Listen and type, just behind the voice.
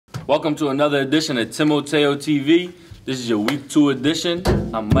Welcome to another edition of Timoteo TV. This is your week 2 edition.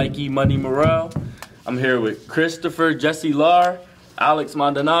 I'm Mikey Money Morel. I'm here with Christopher Jesse Lar, Alex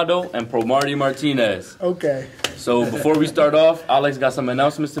Maldonado, and Pro Marty Martinez. Okay. So before we start off, Alex got some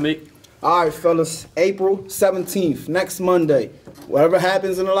announcements to make. All right, fellas. April 17th, next Monday. Whatever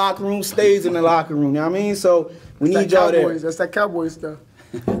happens in the locker room stays in the locker room. You know what I mean? So we need y'all there. That's that Cowboy stuff.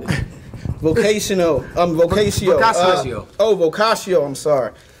 Vocatio. Vocatio, I'm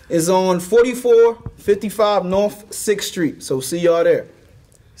sorry. Is on 4455 North 6th Street. So see y'all there.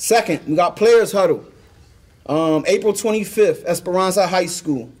 Second, we got Players Huddle. April 25th, Esperanza High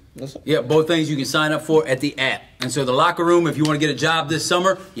School. Yeah, both things you can sign up for at the app. And so the locker room, if you want to get a job this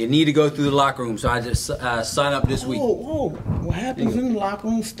summer, you need to go through the locker room. So I just sign up this week. Whoa. What happens in the locker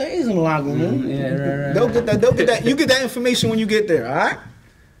room stays in the locker room. Yeah, right. They'll get that. You get that information when you get there, all right?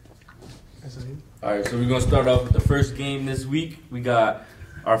 All right, so we're going to start off with the first game this week. We got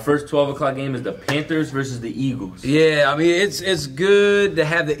our first 12 o'clock game is the Panthers versus the Eagles. Yeah, I mean, it's good to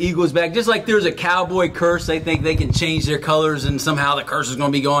have the Eagles back. Just like there's a Cowboy curse, they think they can change their colors and somehow the curse is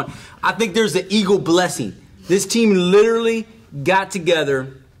going to be gone. I think there's the Eagle blessing. This team literally got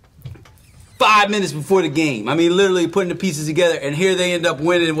together 5 minutes before the game. I mean, literally putting the pieces together, and here they end up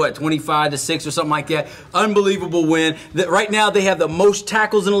winning, what, 25-6 or something like that. Unbelievable win. Right now they have the most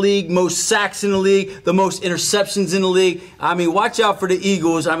tackles in the league, most sacks in the league, the most interceptions in the league. I mean, watch out for the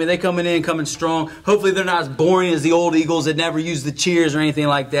Eagles. I mean, they coming strong. Hopefully they're not as boring as the old Eagles that never used the cheers or anything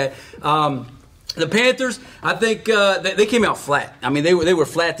like that. The Panthers, I think they came out flat. I mean, they were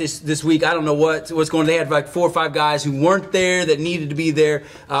flat this week. I don't know what's going on. They had like 4 or 5 guys who weren't there that needed to be there.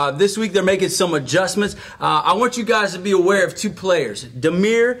 This week they're making some adjustments. I want you guys to be aware of 2 players,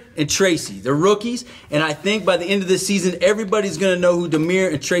 Demir and Tracy. They're rookies, and I think by the end of this season, everybody's going to know who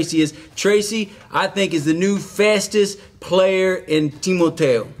Demir and Tracy is. Tracy, I think, is the new fastest player in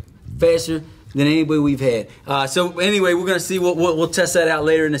Timoteo. Faster than anybody we've had. So anyway, we're going to see. We'll test that out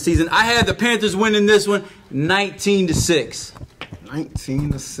later in the season. I had the Panthers winning this one 19-6.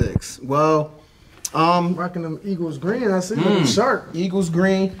 19-6. Well, Rocking them Eagles green. I see looking sharp. Eagles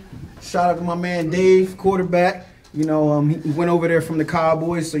green. Shout out to my man Dave, quarterback. You know, he went over there from the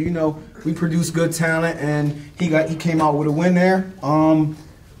Cowboys, so you know we produce good talent, and he came out with a win there.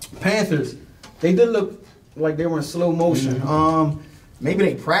 Panthers, they did look like they were in slow motion. Maybe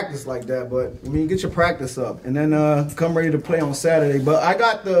they practice like that, but I mean, get your practice up and then come ready to play on Saturday. But I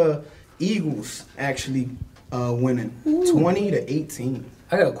got the Eagles actually winning 20-18.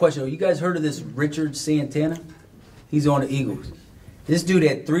 I got a question. You guys heard of this Richard Santana? He's on the Eagles. This dude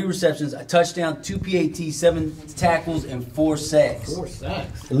had 3 receptions, a touchdown, 2 PATs, 7 tackles, and 4 sacks. 4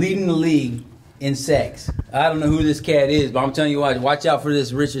 sacks. Leading the league in sacks. I don't know who this cat is, but I'm telling you what, watch out for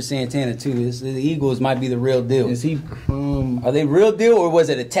this Richard Santana too. The Eagles might be the real deal. Is he? Are they real deal, or was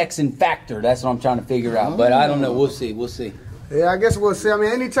it a Texan factor? That's what I'm trying to figure out. But I don't know. We'll see. Yeah, I guess we'll see. I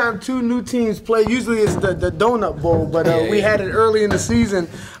mean, anytime 2 new teams play, usually it's the Donut Bowl, but we had it early in the season,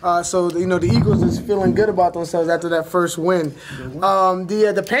 so you know the Eagles is feeling good about themselves after that first win.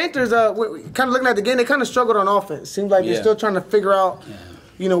 The Panthers, kind of looking at the game, they kind of struggled on offense. Seems like they're still trying to figure out.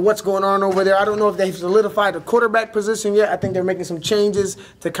 You know, what's going on over there. I don't know if they've solidified the quarterback position yet. I think they're making some changes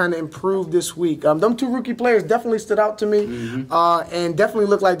to kind of improve this week. Them 2 rookie players definitely stood out to me and definitely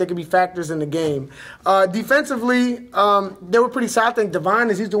look like they could be factors in the game. Defensively, they were pretty solid. I think Devine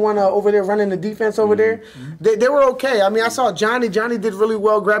he's the one over there running the defense over there. They were okay. I mean, I saw Johnny. Johnny did really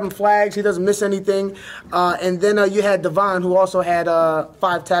well grabbing flags. He doesn't miss anything. And then you had Devine, who also had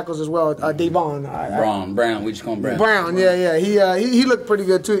 5 tackles as well. Davon. Brown. We just call him Brown. Brown, yeah. He looked pretty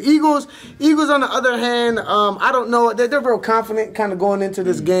good too. Eagles on the other hand, I don't know. They're real confident kind of going into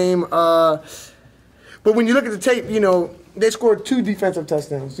this game. But when you look at the tape, you know, they scored 2 defensive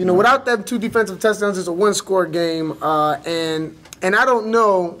touchdowns. You know, without them 2 defensive touchdowns, it's a 1-score game. And I don't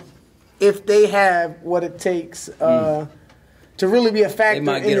know if they have what it takes to really be a factor in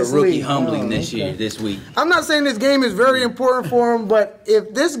this league. They might get a rookie humbling this week. I'm not saying this game is very important for them, but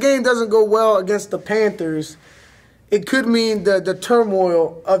if this game doesn't go well against the Panthers, it could mean the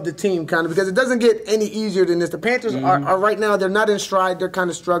turmoil of the team, kind of, because it doesn't get any easier than this. The Panthers are right now, they're not in stride. They're kind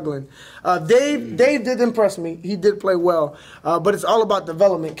of struggling. Dave did impress me. He did play well. But it's all about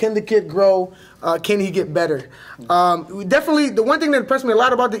development. Can the kid grow? Can he get better? Definitely, the one thing that impressed me a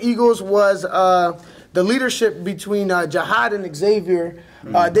lot about the Eagles was the leadership between Jihad and Xavier.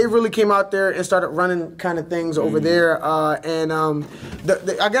 They really came out there and started running kind of things over there. And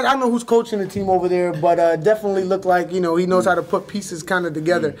I don't know who's coaching the team over there, but definitely looked like, he knows how to put pieces kind of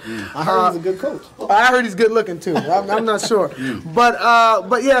together. I heard he's a good coach. I heard he's good looking too. I'm not sure.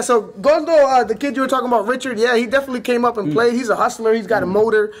 But yeah, so Goldo, the kid you were talking about, Richard, yeah, he definitely came up and played. He's a hustler. He's got a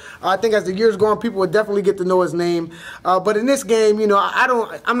motor. I think as the years go on, people would definitely get to know his name. But in this game,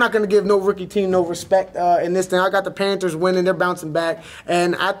 I'm not going to give no rookie team no respect in this thing. I got the Panthers winning. They're bouncing back.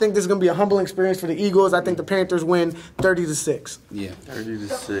 And I think this is going to be a humbling experience for the Eagles. I think the Panthers win 30-6. Yeah.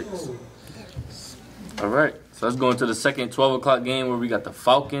 30-6. All right. So let's go into the second 12 o'clock game where we got the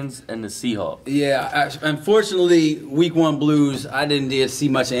Falcons and the Seahawks. Yeah, unfortunately, Week 1 Blues, I didn't get to see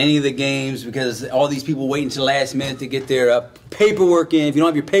much of any of the games because all these people waiting until the last minute to get their paperwork in. If you don't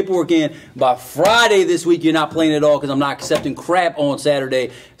have your paperwork in by Friday this week, you're not playing at all because I'm not accepting crap on Saturday.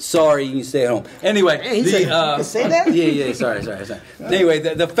 Sorry, you can stay at home. Anyway, you can say that? Yeah. Sorry. Anyway,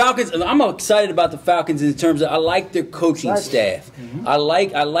 the Falcons. I'm excited about the Falcons in terms of I like their coaching staff. I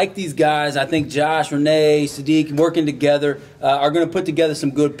like these guys. I think Josh, Renee, Sadiq working together are going to put together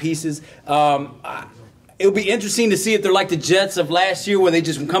some good pieces. It'll be interesting to see if they're like the Jets of last year where they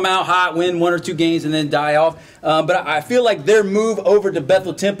just come out hot, win 1 or 2 games, and then die off. But I feel like their move over to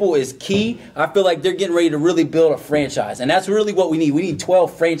Bethel Temple is key. I feel like they're getting ready to really build a franchise. And that's really what we need. We need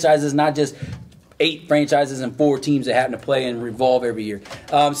 12 franchises, not just 8 franchises and 4 teams that happen to play and revolve every year.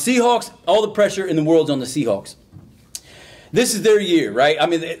 Seahawks, all the pressure in the world's on the Seahawks. This is their year, right? I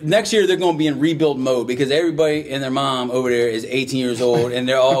mean, next year they're going to be in rebuild mode because everybody and their mom over there is 18 years old, and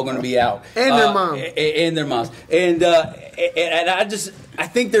they're all going to be out. And their mom. And their moms. And I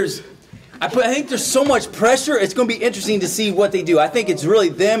think there's so much pressure. It's going to be interesting to see what they do. I think it's really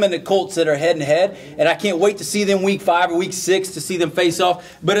them and the Colts that are head and head, and I can't wait to see them Week 5 or Week 6 to see them face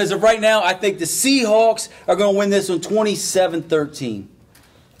off. But as of right now, I think the Seahawks are going to win this one 27-13.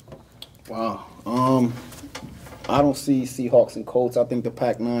 Wow. I don't see Seahawks and Colts. I think the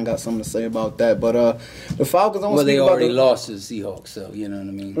Pac-9 got something to say about that. But the Falcons, they already lost to the Seahawks, so you know what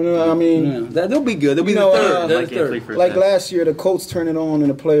I mean. They'll be good. They'll be the third. Like last year, the Colts turned it on in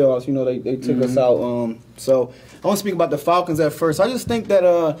the playoffs. They took us out. So I want to speak about the Falcons at first. I just think that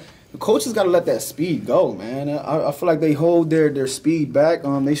the coaches got to let that speed go, man. I feel like they hold their speed back.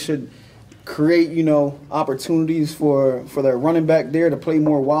 They should create, opportunities for their running back there to play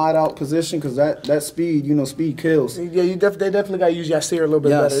more wide out position because that speed, speed kills. Yeah, they definitely got to use Yasir a little bit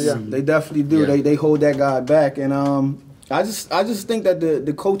better. Yeah, they definitely do. Yeah. They hold that guy back, and I just think that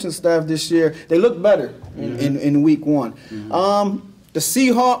the coaching staff this year they look better in Week 1. The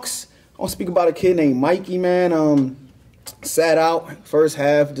Seahawks. I want to speak about a kid named Mikey, man. Sat out first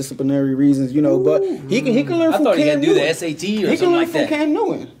half, disciplinary reasons, but he can learn from Cam Newton. I thought he had to do the SAT or something like that. He can learn from Cam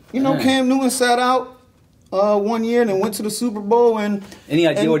Newton. Cam Newton sat out 1 year and then went to the Super Bowl. Any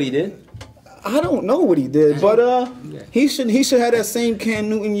idea what he did? I don't know what he did, but he should have that same Cam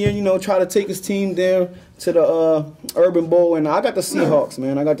Newton year. Try to take his team there to the Urban Bowl. And I got the Seahawks,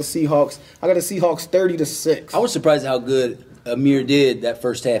 man. I got the Seahawks 30-6. I was surprised how good Amir did that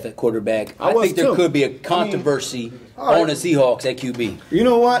first half at quarterback. I think there could be a controversy on the Seahawks at QB. You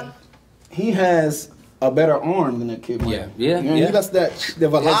know what? He has a better arm than that kid. Yeah. He does the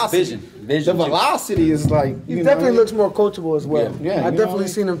velocity. Vision. The velocity is like he definitely looks more coachable as well. Yeah, I definitely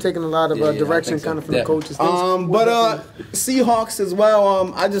seen him taking a lot of direction kind of from the coaches. But Seahawks as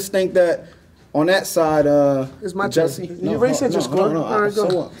well. I just think that on that side, it's my Jesse. You already said your score. All right,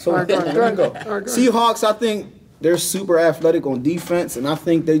 go. Seahawks, I think they're super athletic on defense, and I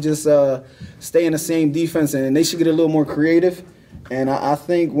think they just stay in the same defense, and they should get a little more creative. And I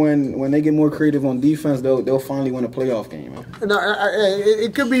think when they get more creative on defense, they'll finally win a playoff game. Man. No,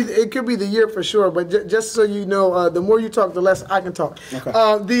 it could be the year for sure. But just so you know, the more you talk, the less I can talk. Okay.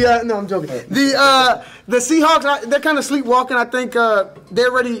 No, I'm joking. The Seahawks, they're kind of sleepwalking. I think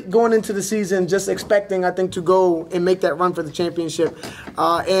they're already going into the season just expecting, I think, to go and make that run for the championship.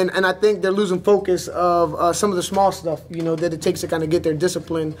 And I think they're losing focus of some of the small stuff, that it takes to kind of get their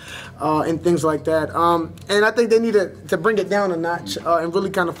discipline and things like that. And I think they need to bring it down a notch. And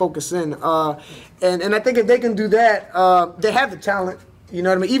really kind of focus in. And I think if they can do that, they have the talent. You know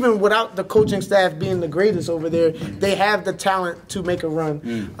what I mean? Even without the coaching staff being the greatest over there, they have the talent to make a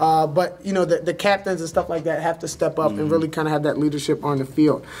run. But, the captains and stuff like that have to step up and really kind of have that leadership on the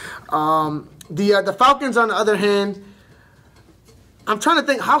field. The Falcons, on the other hand, I'm trying to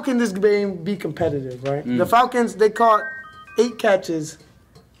think, how can this game be competitive, right? The Falcons, they caught 8 catches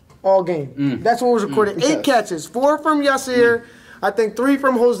all game. That's what was recorded. 8 catches, 4 from Yasir, I think 3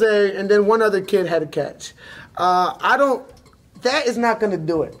 from Jose, and then 1 other kid had a catch. I don't that is not going to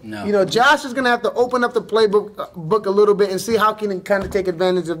do it. No. You know, Josh is going to have to open up the playbook book a little bit and see how can he kind of take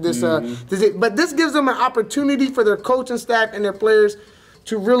advantage of this. But this gives them an opportunity for their coaching staff and their players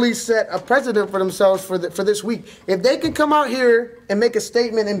to really set a precedent for themselves for this week. If they can come out here and make a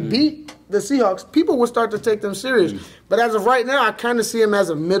statement and beat the Seahawks, people will start to take them serious. But as of right now, I kind of see them as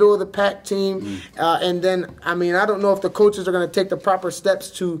a middle-of-the-pack team. And then, I mean, I don't know if the coaches are going to take the proper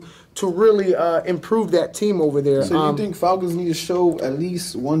steps to really improve that team over there. So you think Falcons need to show at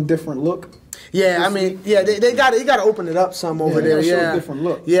least one different look? Yeah, I mean, yeah, they got to open it up some over there. Show Yeah, a different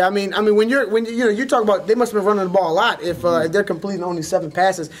look. Yeah, I mean, when you talk about they must have been running the ball a lot if they're completing only 7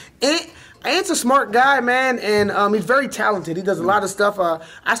 passes. Ant's a smart guy, man, and he's very talented. He does a lot of stuff.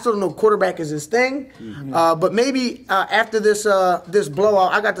 I still don't know quarterback is his thing, but maybe after this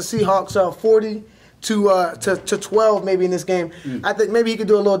blowout, I got the Seahawks 40 to 12 maybe in this game. I think maybe he could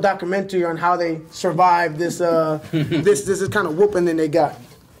do a little documentary on how they survived this this kind of whooping that they got.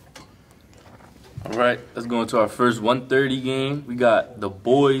 All right, let's go into our first 1:30 game. We got the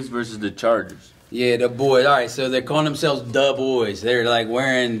Boys versus the Chargers. Yeah, the Boys. All right, so they're calling themselves the Boys. They're like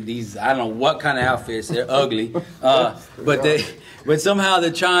wearing these, I don't know what kind of outfits. They're ugly, but somehow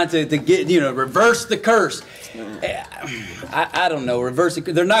they're trying to get, reverse the curse. I don't know, reverse it.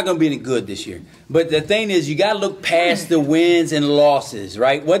 They're not going to be any good this year. But the thing is, you got to look past the wins and losses,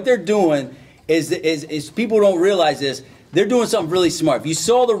 right? What they're doing is people don't realize this. They're doing something really smart. If you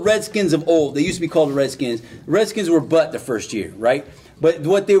saw the Redskins of old, they used to be called the Redskins. The Redskins were butt the first year, right? But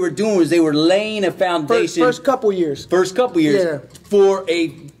what they were doing was they were laying a foundation. First couple years. Yeah.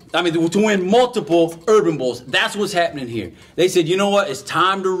 To win multiple Urban Bowls. That's what's happening here. They said, you know what? It's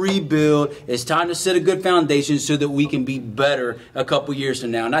time to rebuild. It's time to set a good foundation so that we can be better a couple years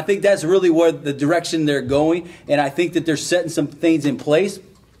from now. And I think that's really where the direction they're going. And I think that they're setting some things in place.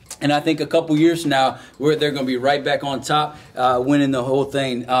 And I think a couple years from now, they're going to be right back on top, winning the whole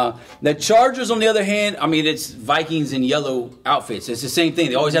thing. The Chargers, on the other hand, I mean, it's Vikings in yellow outfits. It's the same thing.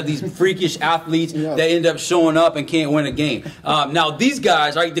 They always have these freakish athletes that end up showing up and can't win a game. Now, these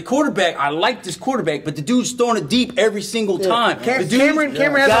guys, right, the quarterback, I like this quarterback, but the dude's throwing it deep every single time. Cameron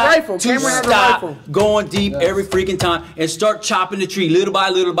has a rifle. Stop going deep every freaking time and start chopping the tree little by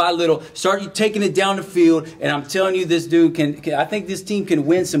little by little. Start taking it down the field. And I'm telling you, this dude I think this team can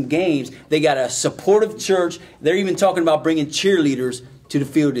win some games. They got a supportive church. They're even talking about bringing cheerleaders to the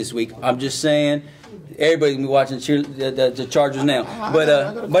field this week. I'm just saying, everybody's gonna be watching the Chargers now.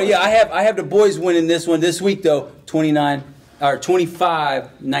 But yeah, I have the Boys winning this one this week though, 25-19.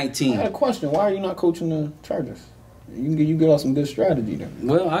 I had a question. Why are you not coaching the Chargers? You give us some good strategy there.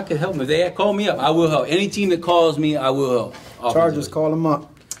 Well, I could help them. If they call me up, I will help. Any team that calls me, I will help. Chargers, call them up.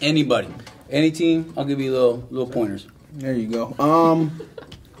 Anybody, any team, I'll give you little pointers. There you go.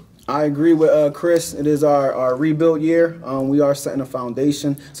 I agree with Chris. It is our rebuild year. We are setting a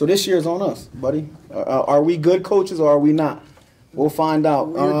foundation. So this year is on us, buddy. Are we good coaches or are we not? We'll find out.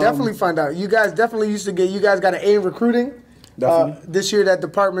 We'll definitely find out. You guys definitely you guys got an A in recruiting. This year that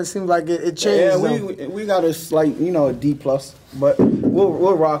department seems like it changed. Yeah, we got a slight, a D+, but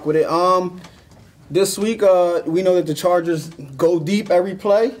we'll rock with it. This week, we know that the Chargers go deep every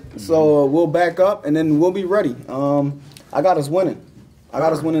play, so we'll back up and then we'll be ready. I got us winning. I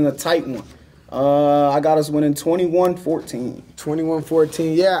got us winning a tight one. I got us winning 21-14.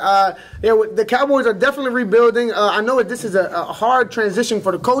 21-14. Yeah. The Cowboys are definitely rebuilding. I know this is a hard transition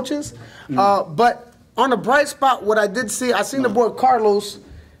for the coaches, but on the bright spot, what I did see, I seen the boy Carlos.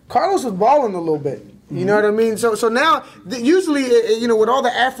 Carlos was balling a little bit. You know what I mean? So now, usually, with all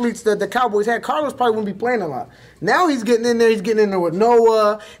the athletes that the Cowboys had, Carlos probably wouldn't be playing a lot. Now he's getting in there. He's getting in there with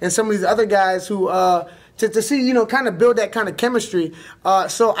Noah and some of these other guys who. To see, kind of build that kind of chemistry.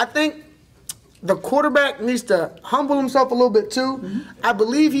 So I think the quarterback needs to humble himself a little bit too. I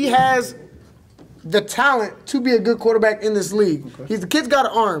believe he has the talent to be a good quarterback in this league. Okay. The kid's got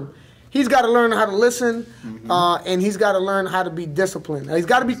an arm. He's got to learn how to listen, and he's got to learn how to be disciplined. He's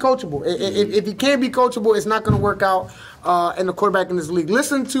got to be coachable. If he can't be coachable, it's not going to work out in the quarterback in this league.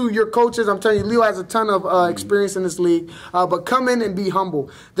 Listen to your coaches. I'm telling you, Leo has a ton of experience in this league, but come in and be humble.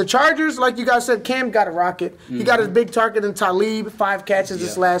 The Chargers, like you guys said, Cam got a rocket. He got his big target in Talib, 5 catches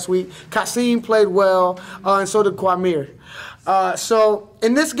this last week. Kasim played well, and so did Kwamir. So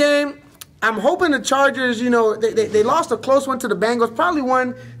in this game, I'm hoping the Chargers, they lost a close one to the Bengals, probably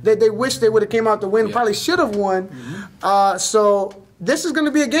one that they wish they would have came out to win, probably should have won. So this is going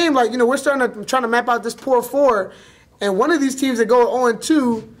to be a game like, we're trying to map out this poor 4, and one of these teams that go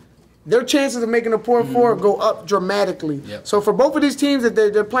 0-2, their chances of making a 4-4 go up dramatically. Yep. So for both of these teams that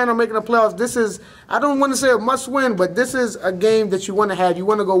they're planning on making the playoffs, this is, I don't want to say a must-win, but this is a game that you want to have. You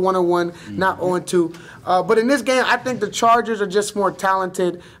want to go 1-1, not 0-2. But in this game, I think the Chargers are just more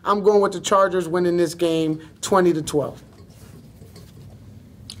talented. I'm going with the Chargers winning this game 20-12.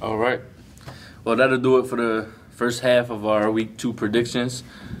 All right. Well, that'll do it for the first half of our Week 2 predictions.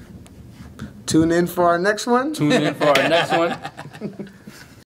 Tune in for our next one. Tune in for our next one.